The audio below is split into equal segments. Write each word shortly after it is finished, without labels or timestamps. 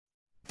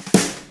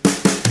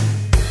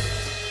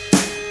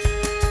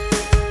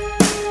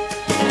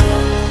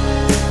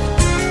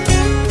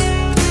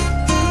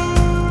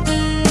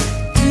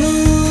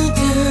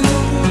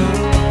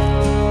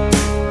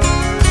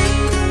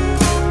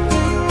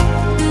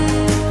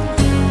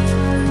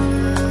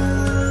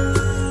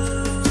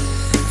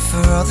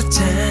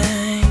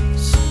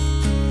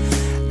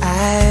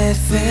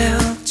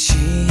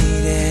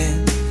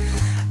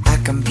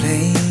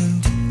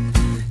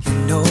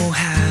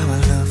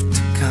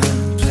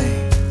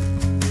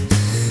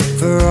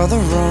For all the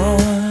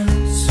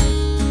wrongs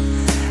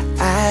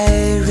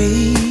I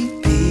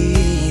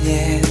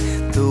repeated,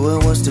 though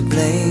I was to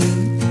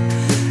blame,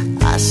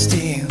 I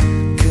still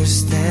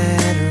cursed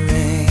that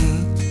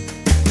rain.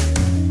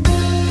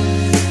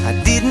 I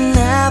didn't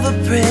have a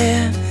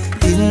prayer,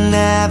 didn't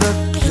have a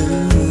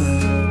clue,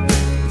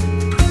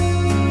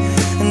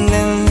 and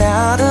then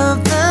out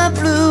of the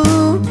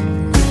blue,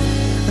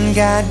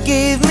 God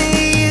gave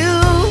me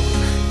you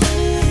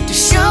to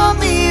show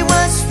me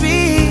what's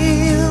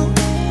real.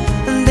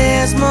 And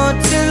there's more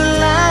to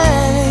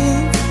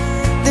life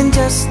than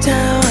just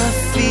how I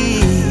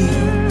feel.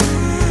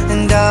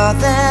 And all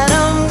that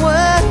I'm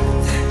worth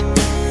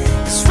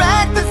is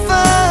right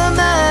before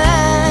my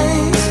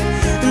eyes.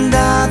 And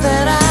all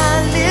that I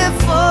live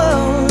for,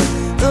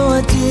 though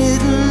I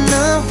didn't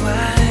know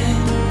why,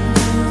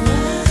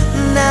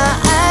 now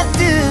I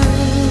do.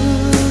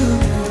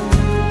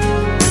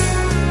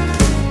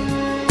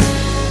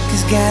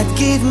 'Cause God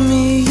gave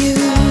me you.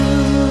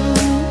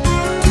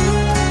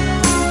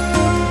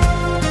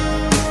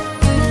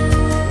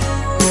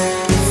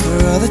 For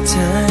all the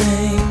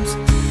times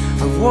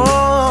I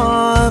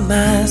wore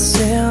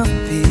myself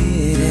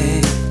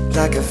beating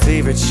like a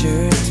favorite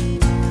shirt,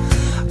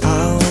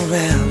 all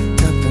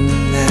wrapped up in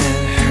that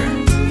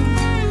hurt.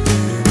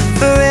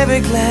 For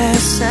every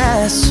glass I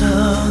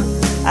saw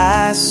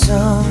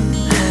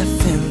half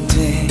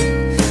empty,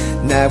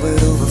 now it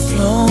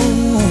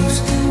overflows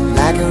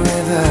like a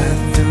river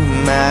through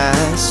my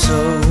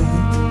soul.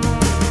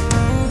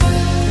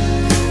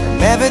 From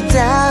every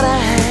doubt I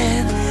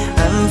had,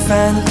 I'm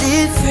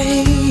finally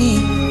free.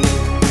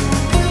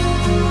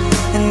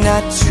 And I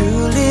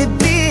truly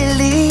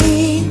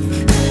believe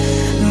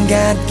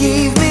God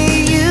gave me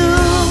you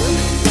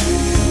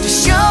to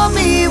show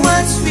me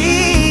what's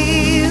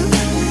real.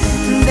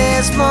 And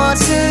there's more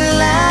to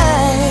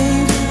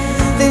life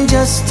than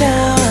just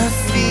how I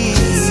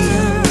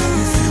feel.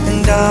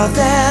 And all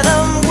that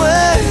I'm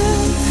worth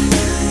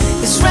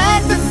is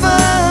right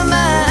before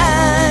my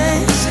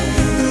eyes.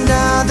 And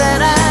all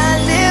that I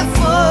live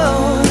for,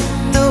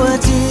 though I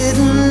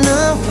didn't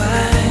know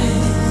why,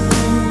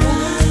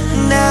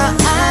 now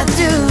I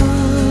do.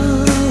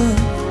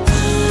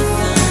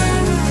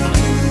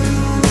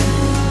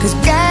 'Cause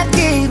God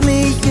gave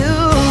me you.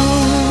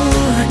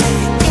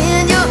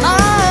 In your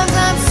arms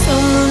I'm so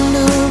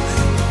new,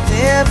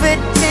 with every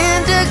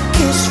tender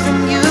kiss from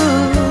you.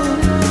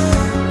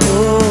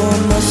 Oh, I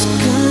must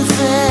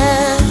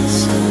confess,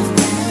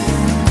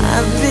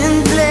 I've been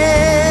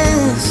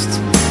blessed.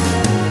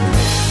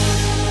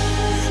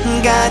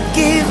 God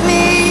gave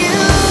me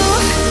you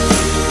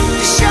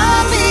to show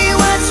me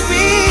what's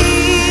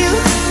real.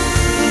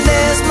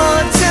 There's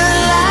more to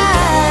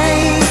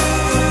life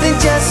than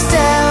just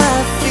how I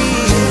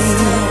feel.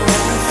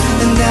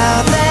 And now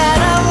that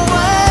I'm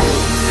worth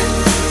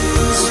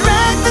is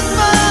right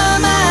before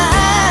my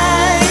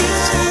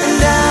eyes. And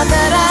all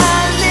that I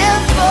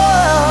live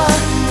for,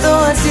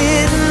 though I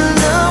didn't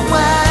know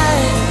why,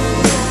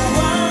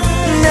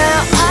 now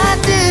I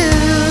do.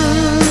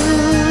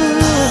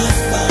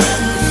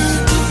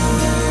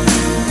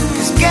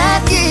 'Cause God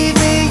gave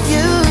me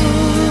you.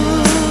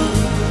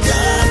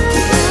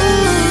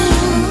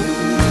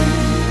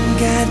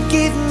 God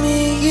gave me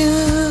you.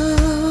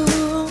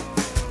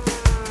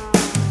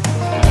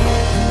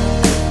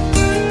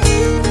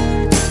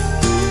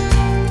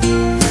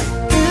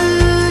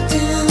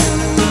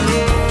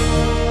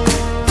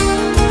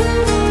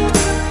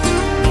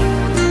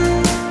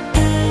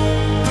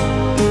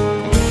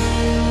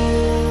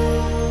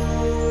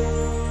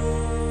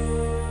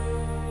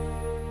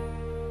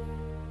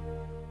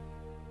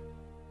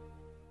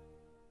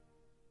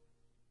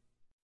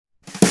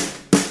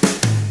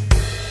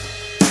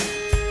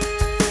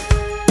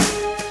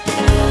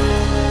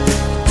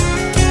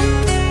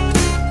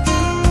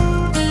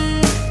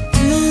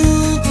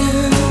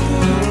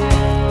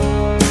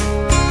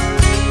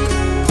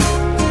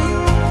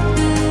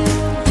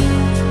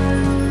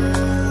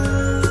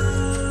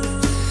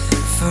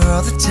 For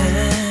all the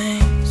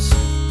times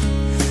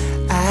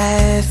I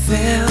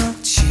felt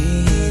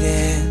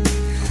cheated,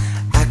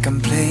 I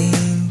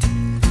complained.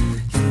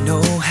 You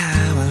know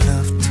how I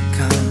love to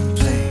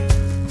complain.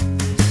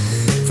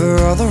 For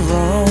all the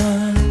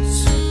wrongs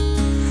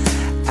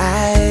I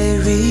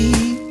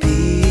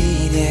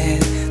repeated,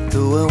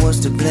 though I was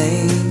to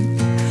blame,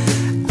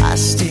 I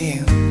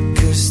still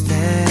cursed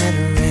that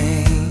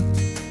rain.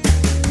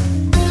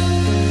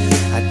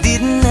 I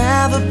didn't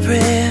have a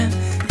prayer,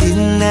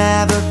 didn't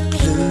have a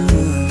clue,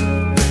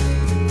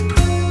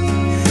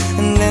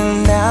 and then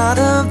out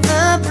of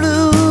the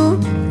blue,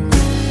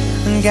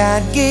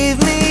 God gave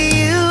me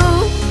you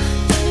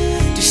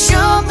to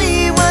show me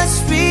what's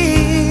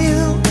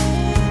real.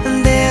 And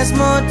there's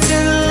more to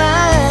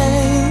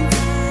life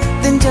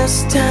than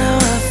just how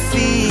I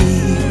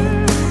feel.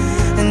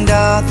 And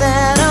all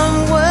that I'm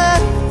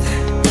worth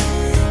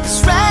is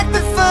right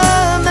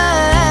before my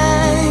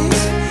eyes.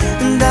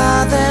 And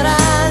all that I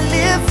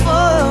live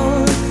for,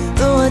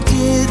 though I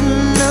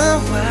didn't know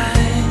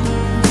why,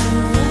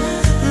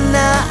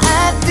 now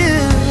I do.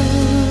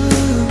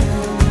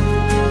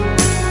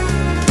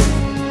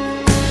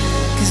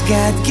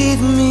 God gave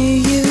me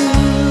you.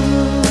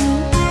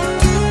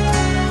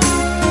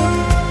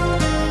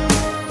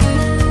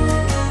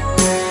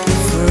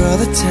 For all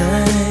the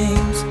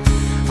times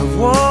I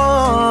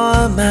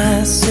wore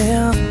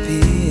myself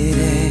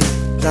beating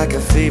like a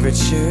favorite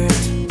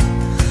shirt,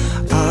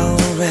 all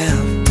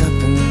wrapped up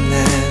in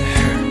that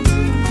hurt.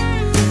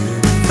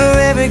 For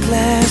every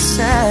glass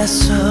I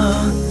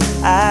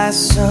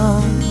saw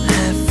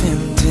half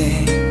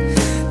empty,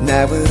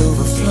 now it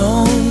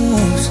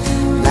overflows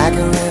like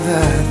a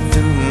river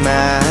through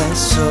my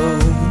soul.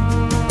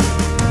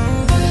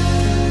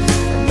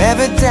 From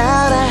every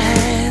doubt I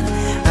had,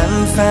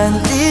 I'm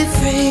finally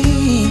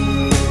free,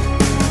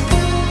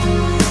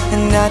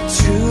 and I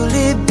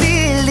truly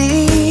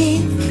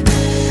believe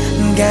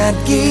God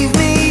gave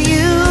me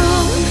you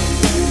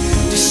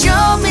to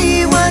show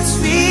me what's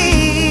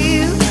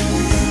real.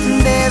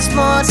 There's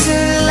more to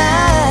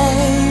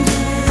life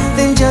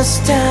than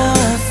just how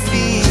I feel.